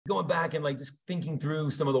going back and like just thinking through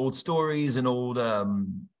some of the old stories and old,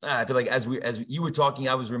 I feel like as you were talking,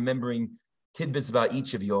 I was remembering tidbits about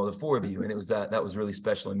each of you, all the four of you. And it was that was really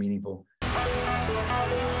special and meaningful.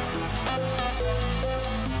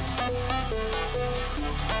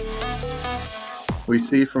 We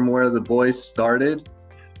see from where the boys started,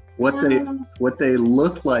 what they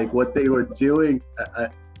looked like, what they were doing.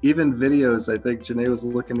 Even videos, I think Janae was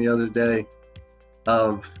looking the other day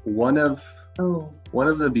of one of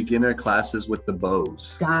the beginner classes with the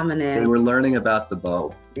bows. Dominic. They were learning about the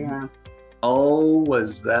bow. Yeah. Oh,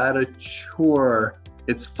 was that a chore?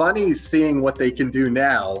 It's funny seeing what they can do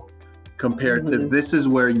now compared to this is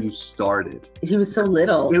where you started. He was so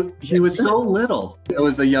little. He was so little. It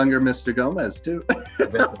was a younger Mr. Gomez too.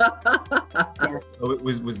 Yes. Oh,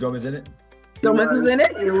 was Gomez in it? Gomez was in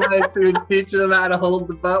it? He was teaching him how to hold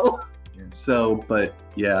the bow. Yeah. So, but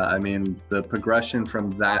yeah, I mean, the progression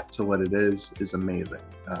from that to what it is amazing.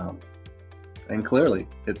 And clearly,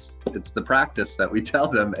 it's the practice that we tell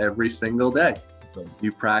them every single day.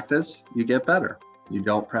 You practice, you get better. You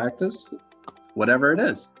don't practice, whatever it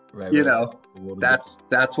is. Right, you know, that's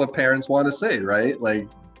what parents want to see, right? Like,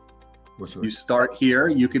 sure. You start here,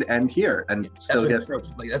 you could end here, and still get.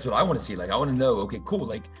 Like that's what I want to see. Like I want to know. Okay, cool.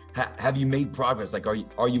 Like, have you made progress? Like, are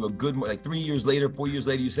you a good? Like 3 years later, 4 years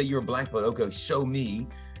later, you say you're a black belt. Okay, show me,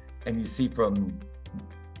 and you see from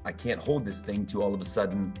I can't hold this thing to all of a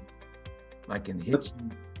sudden I can hit you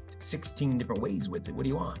 16 different ways with it. What do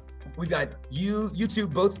you want? We got you two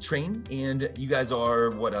both train, and you guys are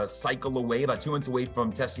a cycle away, about 2 months away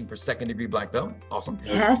from testing for 2nd degree black belt. Awesome.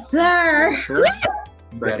 Yes, sir. Sure.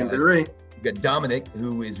 2nd degree. You got Dominic,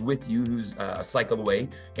 who is with you, who's a cycle away.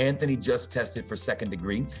 Anthony just tested for 2nd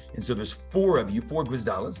degree, and so there's 4 of you, 4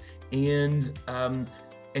 Guizdalas, and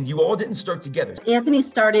you all didn't start together. Anthony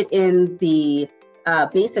started in the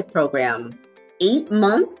basic program 8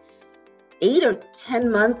 or 10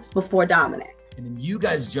 months before Dominic. And then you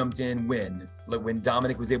guys jumped in when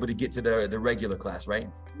Dominic was able to get to the regular class, right?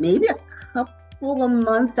 Maybe a couple of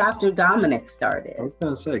months after Dominic started. I was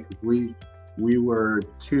gonna say, 'cause we were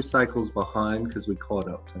 2 cycles behind because we caught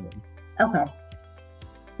up to them. Okay.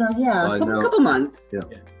 So yeah, a couple months. Yeah.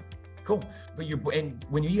 Cool. But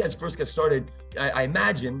when you guys first got started, I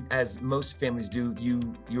imagine, as most families do,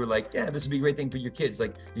 you were like, yeah, this would be a great thing for your kids.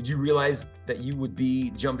 Like, did you realize that you would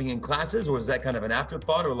be jumping in classes, or was that kind of an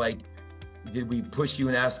afterthought, or like, did we push you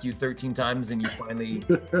and ask you 13 times and you finally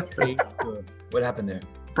ate, or what happened there?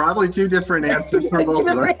 Probably 2 different answers from both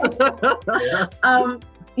of us.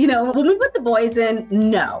 You know, when we put the boys in,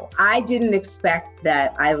 no, I didn't expect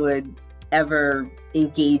that I would ever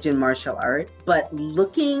engage in martial arts, but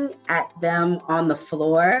looking at them on the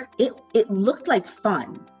floor, it looked like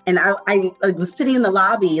fun. And I was sitting in the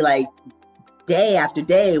lobby like day after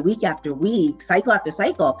day, week after week, cycle after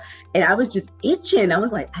cycle, and I was just itching. I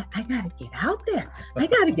was like, I gotta get out there. I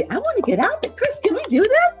want to get out there. Chris, can we do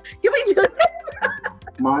this? Can we do this?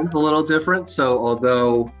 Mine's a little different. So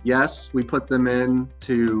although, yes, we put them in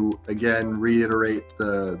to, again, reiterate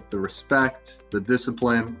the respect, the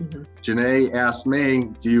discipline. Mm-hmm. Janae asked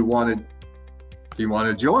me, do you want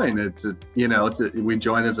to join? We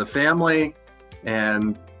join as a family.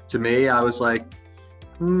 And to me, I was like,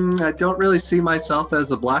 I don't really see myself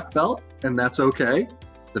as a black belt, and that's okay.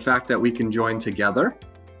 The fact that we can join together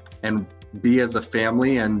and be as a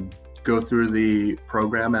family and go through the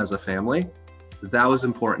program as a family, that was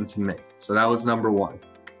important to me. So that was number 1.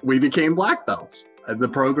 We became black belts. The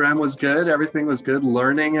program was good. Everything was good.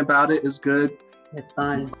 Learning about it is good. It's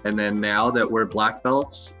fun. And then now that we're black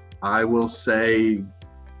belts, I will say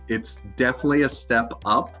it's definitely a step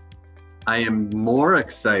up. I am more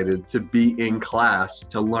excited to be in class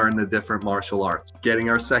to learn the different martial arts. Getting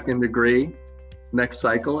our 2nd degree next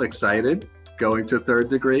cycle, excited. Going to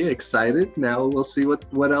 3rd degree, excited. Now we'll see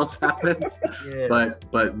what else happens. Yeah.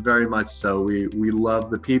 But very much so. We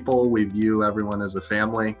love the people. We view everyone as a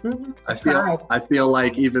family. Mm-hmm. I feel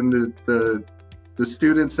like even the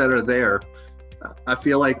students that are there, I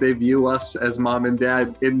feel like they view us as mom and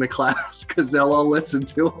dad in the class because they'll all listen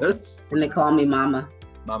to us. And they call me Mama.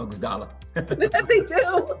 Mama Guizdala. They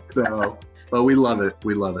do. So, but we love it.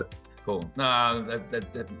 We love it. Cool.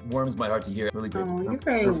 That warms my heart to hear. Really great. Oh, you're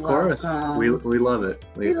very Of course. We love it.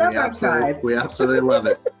 We love our tribe. We absolutely love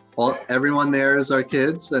it. Everyone there is our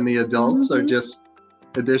kids, and the adults are just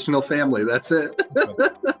additional family. That's it.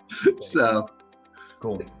 So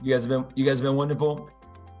cool. You guys have been wonderful.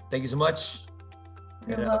 Thank you so much.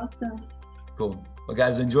 You're welcome. Cool. Well,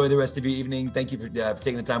 guys, enjoy the rest of your evening. Thank you for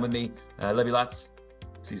taking the time with me. I love you lots.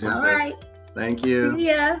 See you soon. All right. Thank you. See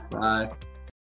ya. Bye.